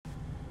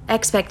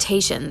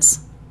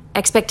Expectations.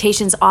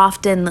 Expectations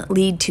often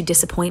lead to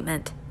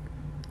disappointment.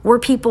 We're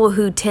people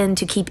who tend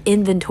to keep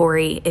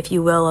inventory, if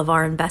you will, of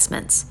our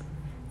investments.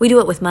 We do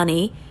it with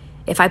money.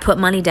 If I put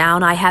money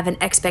down, I have an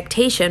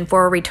expectation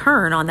for a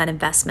return on that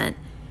investment.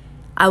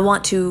 I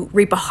want to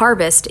reap a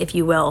harvest, if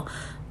you will,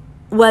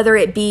 whether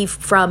it be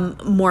from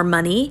more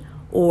money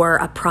or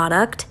a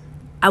product.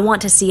 I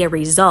want to see a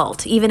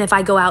result. Even if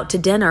I go out to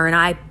dinner and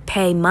I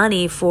pay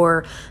money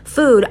for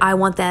food, I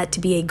want that to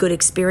be a good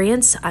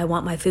experience. I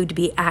want my food to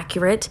be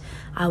accurate.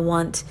 I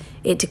want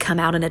it to come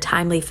out in a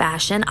timely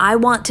fashion. I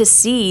want to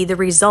see the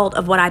result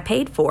of what I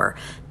paid for.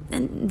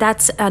 And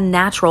that's a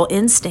natural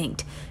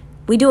instinct.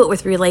 We do it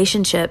with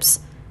relationships.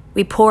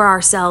 We pour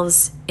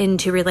ourselves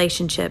into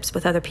relationships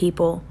with other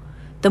people.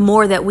 The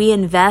more that we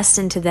invest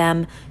into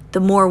them, the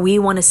more we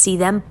want to see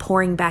them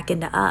pouring back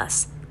into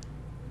us.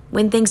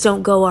 When things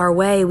don't go our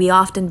way, we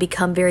often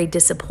become very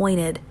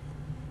disappointed,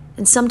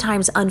 and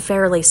sometimes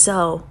unfairly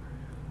so.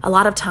 A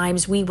lot of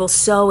times we will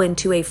sow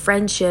into a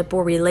friendship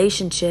or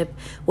relationship,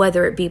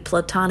 whether it be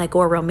platonic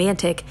or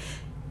romantic,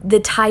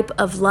 the type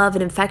of love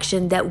and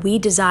affection that we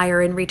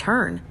desire in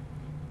return.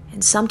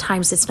 And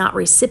sometimes it's not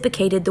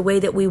reciprocated the way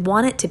that we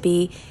want it to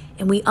be,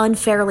 and we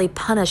unfairly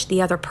punish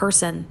the other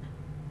person.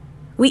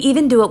 We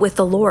even do it with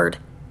the Lord.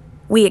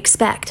 We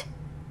expect.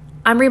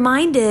 I'm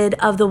reminded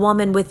of the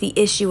woman with the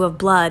issue of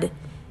blood.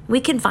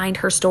 We can find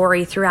her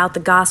story throughout the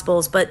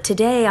Gospels, but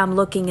today I'm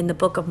looking in the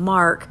book of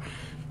Mark,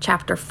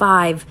 chapter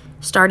 5,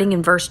 starting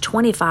in verse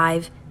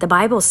 25. The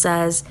Bible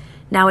says,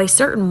 "Now a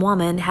certain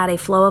woman had a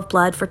flow of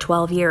blood for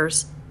 12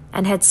 years,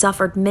 and had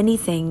suffered many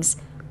things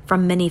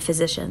from many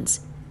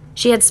physicians.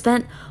 She had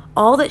spent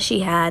all that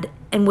she had,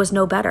 and was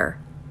no better,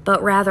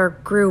 but rather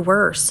grew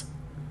worse.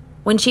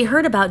 When she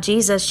heard about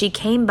Jesus, she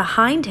came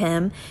behind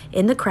him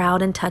in the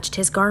crowd and touched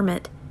his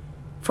garment.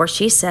 For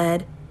she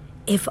said,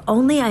 'If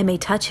only I may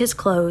touch his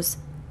clothes,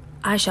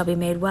 I shall be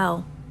made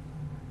well.'"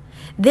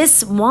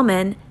 This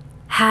woman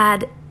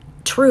had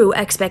true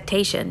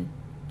expectation.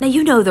 Now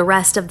you know the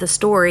rest of the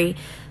story.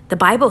 The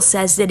Bible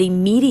says that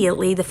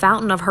immediately the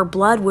fountain of her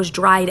blood was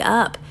dried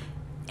up,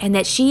 and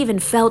that she even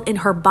felt in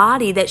her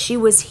body that she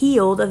was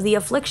healed of the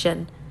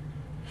affliction.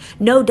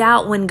 No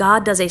doubt when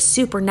God does a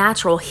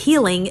supernatural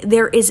healing,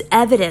 there is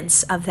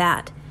evidence of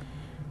that.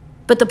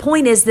 But the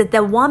point is that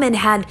the woman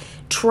had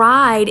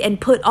tried and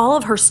put all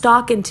of her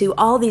stock into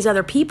all these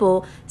other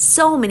people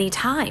so many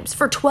times.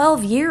 For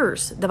 12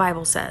 years, the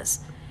Bible says.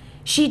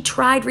 She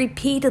tried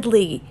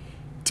repeatedly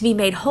to be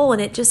made whole,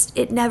 and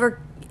it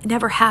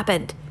never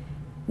happened.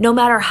 No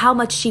matter how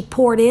much she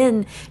poured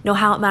in, no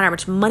matter how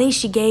much money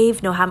she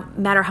gave,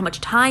 matter how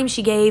much time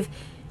she gave,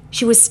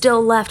 she was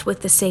still left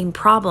with the same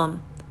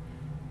problem.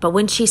 But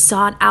when she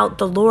sought out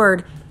the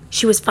Lord,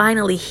 she was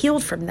finally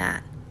healed from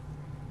that.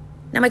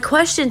 Now, my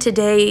question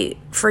today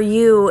for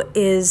you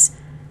is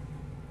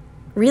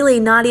really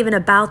not even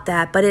about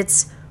that, but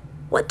it's,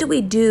 what do we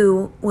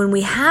do when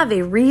we have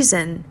a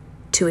reason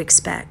to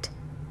expect?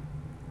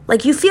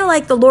 Like, you feel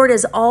like the Lord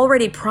has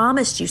already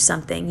promised you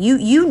something.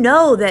 You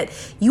know that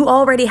you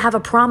already have a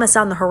promise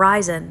on the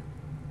horizon,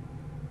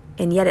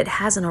 and yet it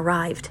hasn't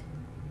arrived.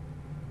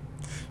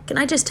 Can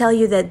I just tell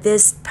you that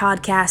this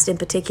podcast in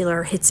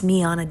particular hits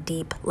me on a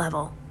deep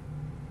level?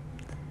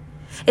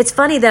 It's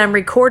funny that I'm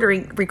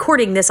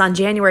recording this on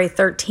January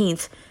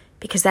 13th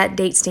because that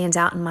date stands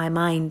out in my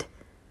mind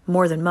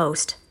more than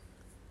most.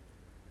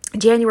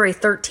 January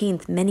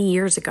 13th, many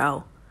years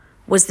ago,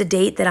 was the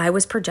date that I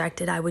was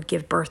projected I would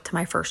give birth to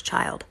my first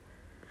child.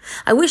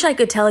 I wish I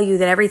could tell you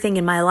that everything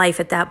in my life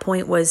at that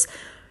point was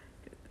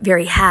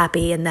very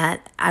happy and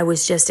that I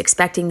was just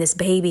expecting this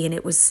baby and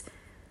it was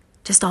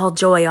just all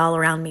joy all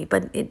around me,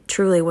 but it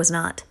truly was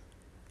not.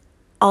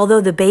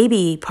 Although the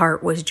baby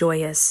part was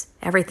joyous,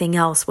 everything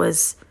else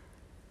was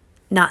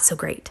not so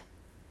great.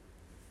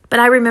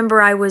 But I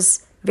remember I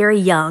was very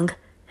young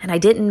and I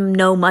didn't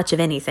know much of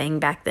anything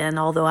back then,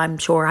 although I'm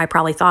sure I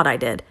probably thought I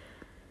did.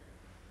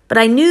 But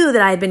I knew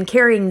that I had been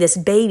carrying this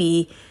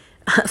baby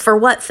for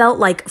what felt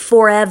like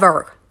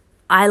forever.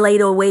 I laid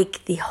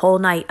awake the whole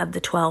night of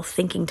the 12th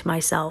thinking to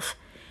myself,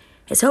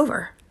 it's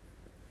over.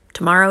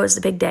 Tomorrow is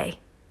the big day.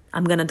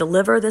 I'm going to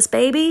deliver this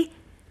baby.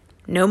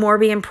 No more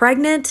being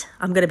pregnant.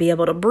 I'm going to be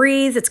able to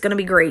breathe. It's going to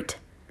be great.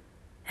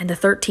 And the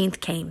 13th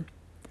came.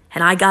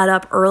 And I got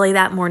up early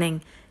that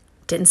morning.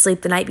 Didn't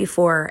sleep the night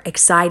before.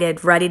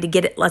 Excited. Ready to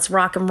get it. Let's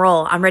rock and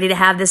roll. I'm ready to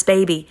have this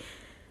baby.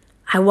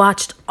 I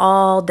watched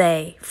all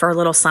day for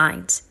little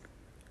signs.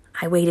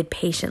 I waited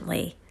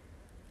patiently.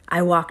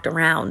 I walked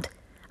around.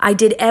 I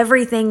did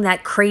everything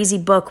that crazy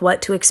book,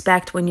 What to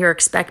Expect When You're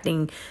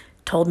Expecting,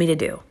 told me to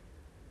do.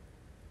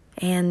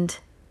 And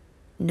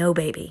no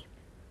baby.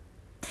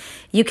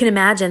 You can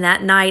imagine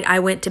that night I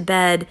went to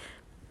bed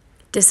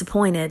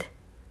disappointed.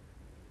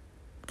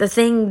 The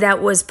thing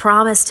that was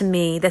promised to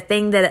me, the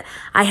thing that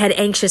I had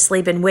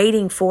anxiously been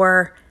waiting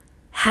for,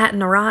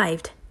 hadn't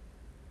arrived.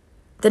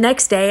 The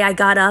next day I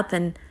got up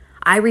and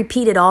I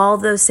repeated all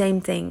those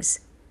same things,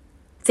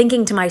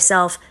 thinking to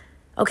myself,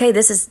 okay,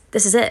 this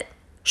is it.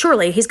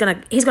 Surely he's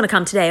gonna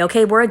come today.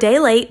 Okay, we're a day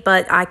late,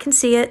 but I can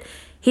see it.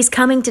 He's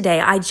coming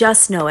today. I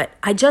just know it.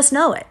 I just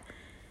know it.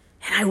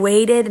 And I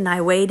waited and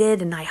I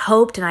waited and I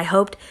hoped and I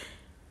hoped.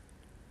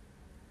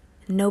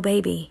 No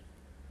baby.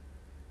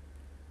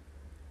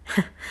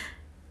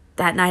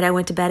 That night I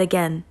went to bed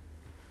again.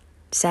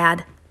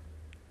 Sad.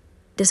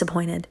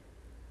 Disappointed.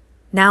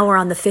 Now we're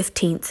on the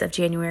 15th of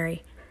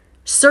January.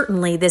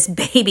 Certainly this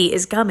baby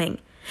is coming.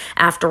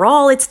 After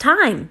all, it's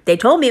time. They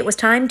told me it was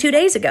time 2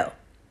 days ago.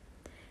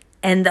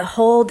 And the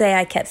whole day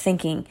I kept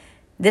thinking,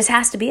 this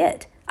has to be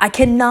it. I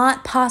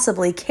cannot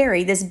possibly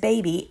carry this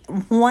baby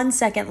 1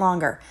 second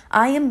longer.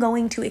 I am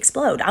going to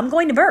explode. I'm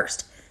going to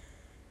burst.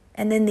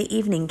 And then the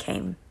evening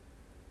came.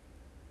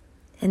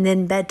 And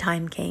then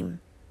bedtime came.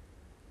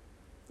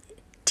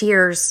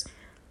 Tears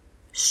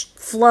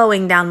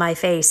flowing down my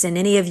face. And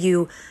any of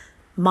you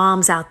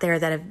moms out there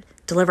that have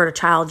delivered a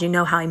child, you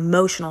know how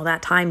emotional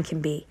that time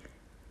can be.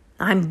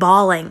 I'm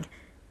bawling.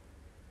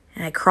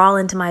 And I crawl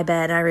into my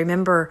bed. I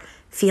remember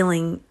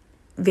feeling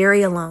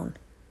very alone,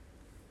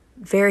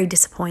 very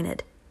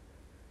disappointed.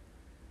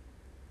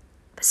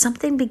 But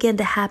something began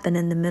to happen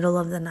in the middle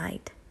of the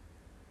night.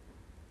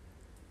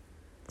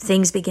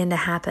 Things began to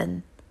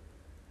happen,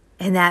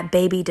 and that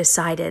baby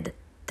decided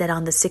that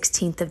on the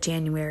 16th of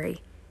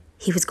January,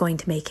 he was going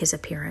to make his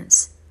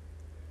appearance.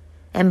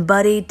 And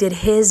buddy, did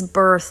his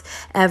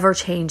birth ever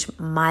change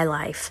my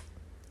life?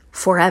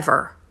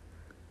 Forever.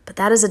 But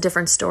that is a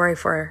different story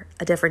for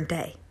a different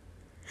day.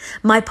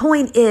 My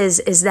point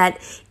is that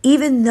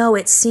even though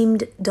it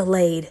seemed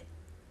delayed,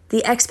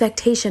 the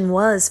expectation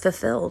was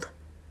fulfilled.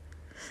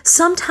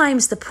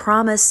 Sometimes the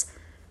promise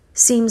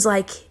seems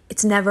like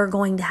it's never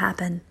going to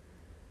happen.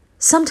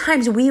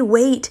 Sometimes we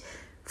wait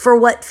for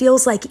what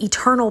feels like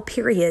eternal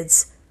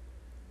periods.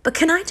 But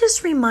can I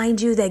just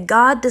remind you that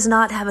God does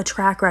not have a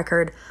track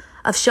record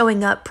of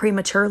showing up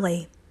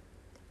prematurely,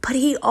 but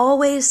He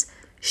always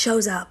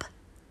shows up.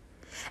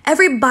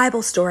 Every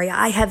Bible story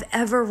I have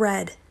ever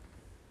read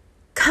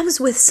comes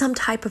with some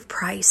type of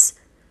price.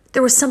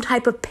 There was some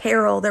type of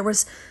peril. There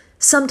was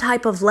some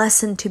type of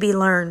lesson to be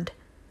learned.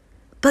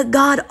 But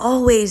God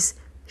always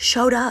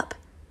showed up.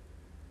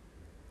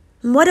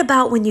 And what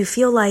about when you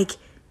feel like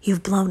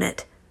you've blown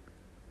it?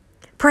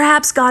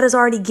 Perhaps God has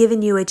already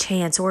given you a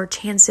chance or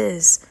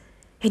chances,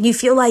 and you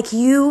feel like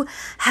you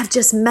have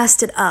just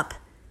messed it up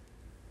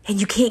and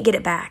you can't get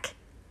it back.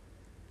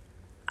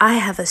 I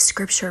have a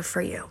scripture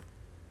for you.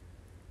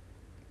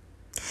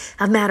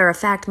 As a matter of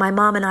fact, my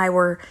mom and I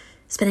were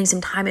spending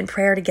some time in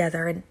prayer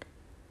together, and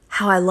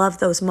how I love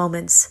those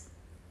moments.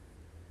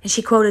 And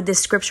she quoted this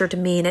scripture to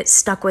me, and it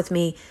stuck with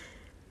me.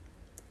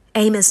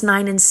 Amos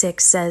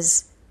 9:6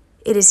 says,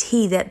 "It is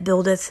He that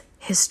buildeth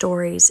His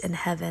stories in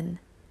heaven,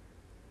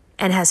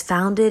 and has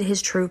founded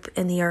His troop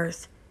in the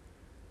earth.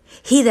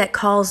 He that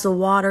calls the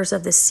waters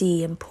of the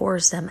sea and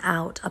pours them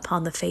out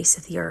upon the face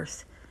of the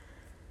earth.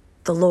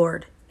 The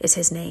Lord is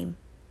His name."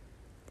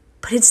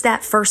 But it's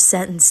that first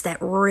sentence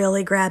that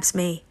really grabs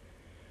me.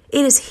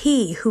 It is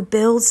He who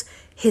builds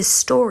His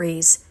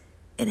stories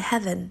in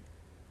heaven.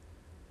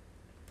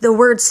 The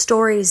word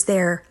stories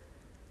there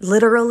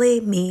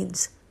literally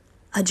means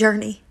a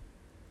journey.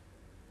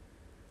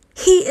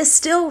 He is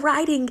still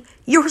writing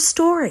your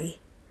story.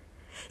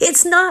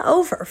 It's not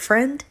over,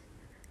 friend.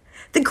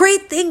 The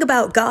great thing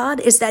about God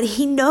is that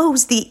He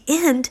knows the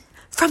end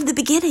from the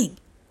beginning.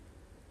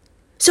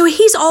 So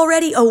He's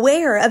already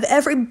aware of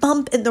every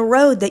bump in the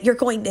road that you're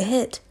going to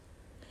hit.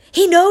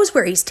 He knows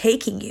where He's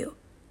taking you.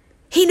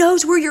 He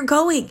knows where you're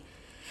going.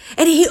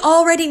 And He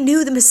already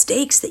knew the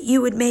mistakes that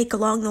you would make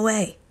along the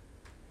way.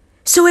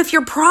 So if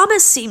your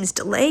promise seems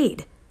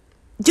delayed,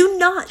 do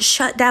not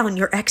shut down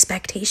your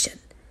expectation,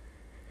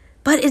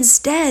 but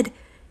instead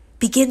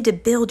begin to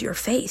build your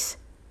faith.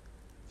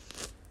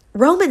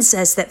 Romans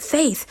says that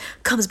faith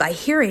comes by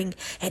hearing,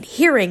 and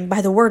hearing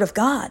by the word of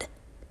God.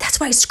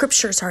 That's why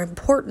scriptures are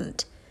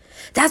important.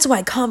 That's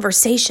why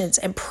conversations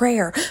and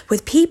prayer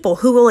with people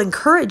who will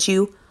encourage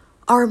you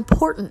are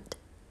important.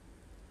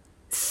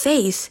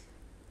 Faith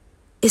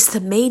is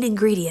the main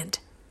ingredient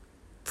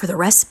for the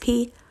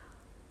recipe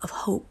of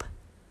hope.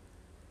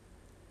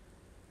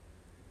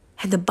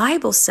 And the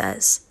Bible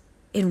says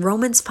in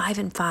Romans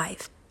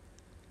 5:5,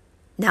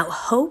 now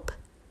hope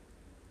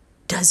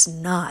does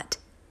not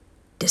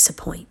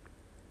disappoint.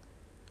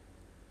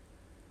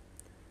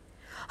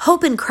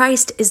 Hope in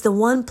Christ is the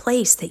one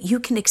place that you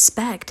can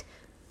expect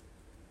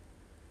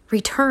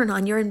return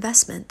on your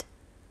investment.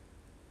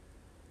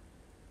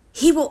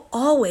 He will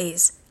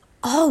always,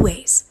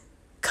 always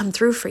come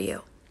through for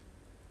you.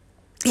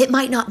 It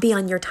might not be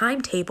on your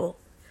timetable.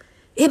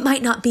 It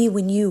might not be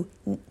when you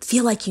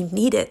feel like you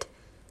need it.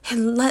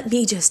 And let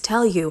me just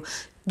tell you,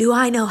 do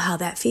I know how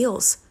that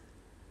feels?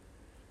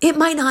 It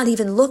might not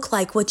even look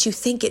like what you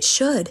think it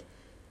should.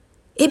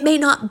 It may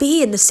not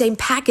be in the same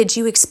package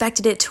you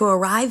expected it to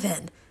arrive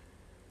in.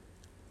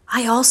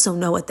 I also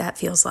know what that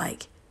feels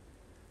like.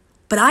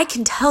 But I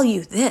can tell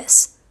you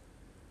this.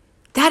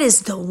 That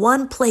is the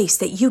one place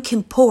that you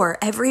can pour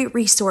every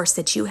resource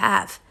that you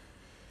have.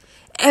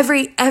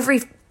 Every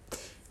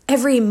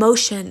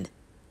emotion,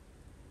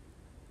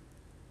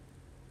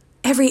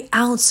 every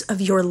ounce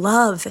of your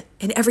love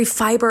and every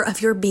fiber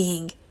of your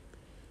being,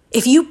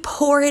 if you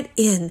pour it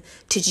in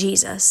to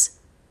Jesus,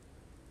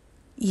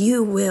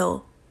 you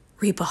will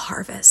reap a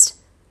harvest.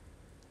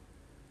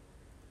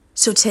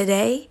 So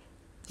today,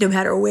 no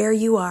matter where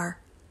you are,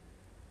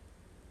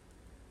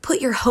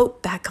 put your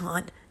hope back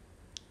on.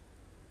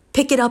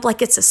 Pick it up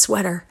like it's a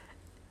sweater.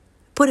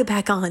 Put it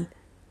back on.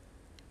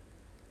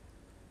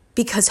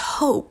 Because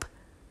hope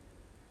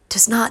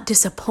does not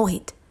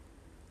disappoint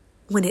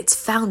when it's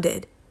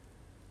founded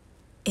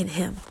in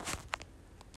Him.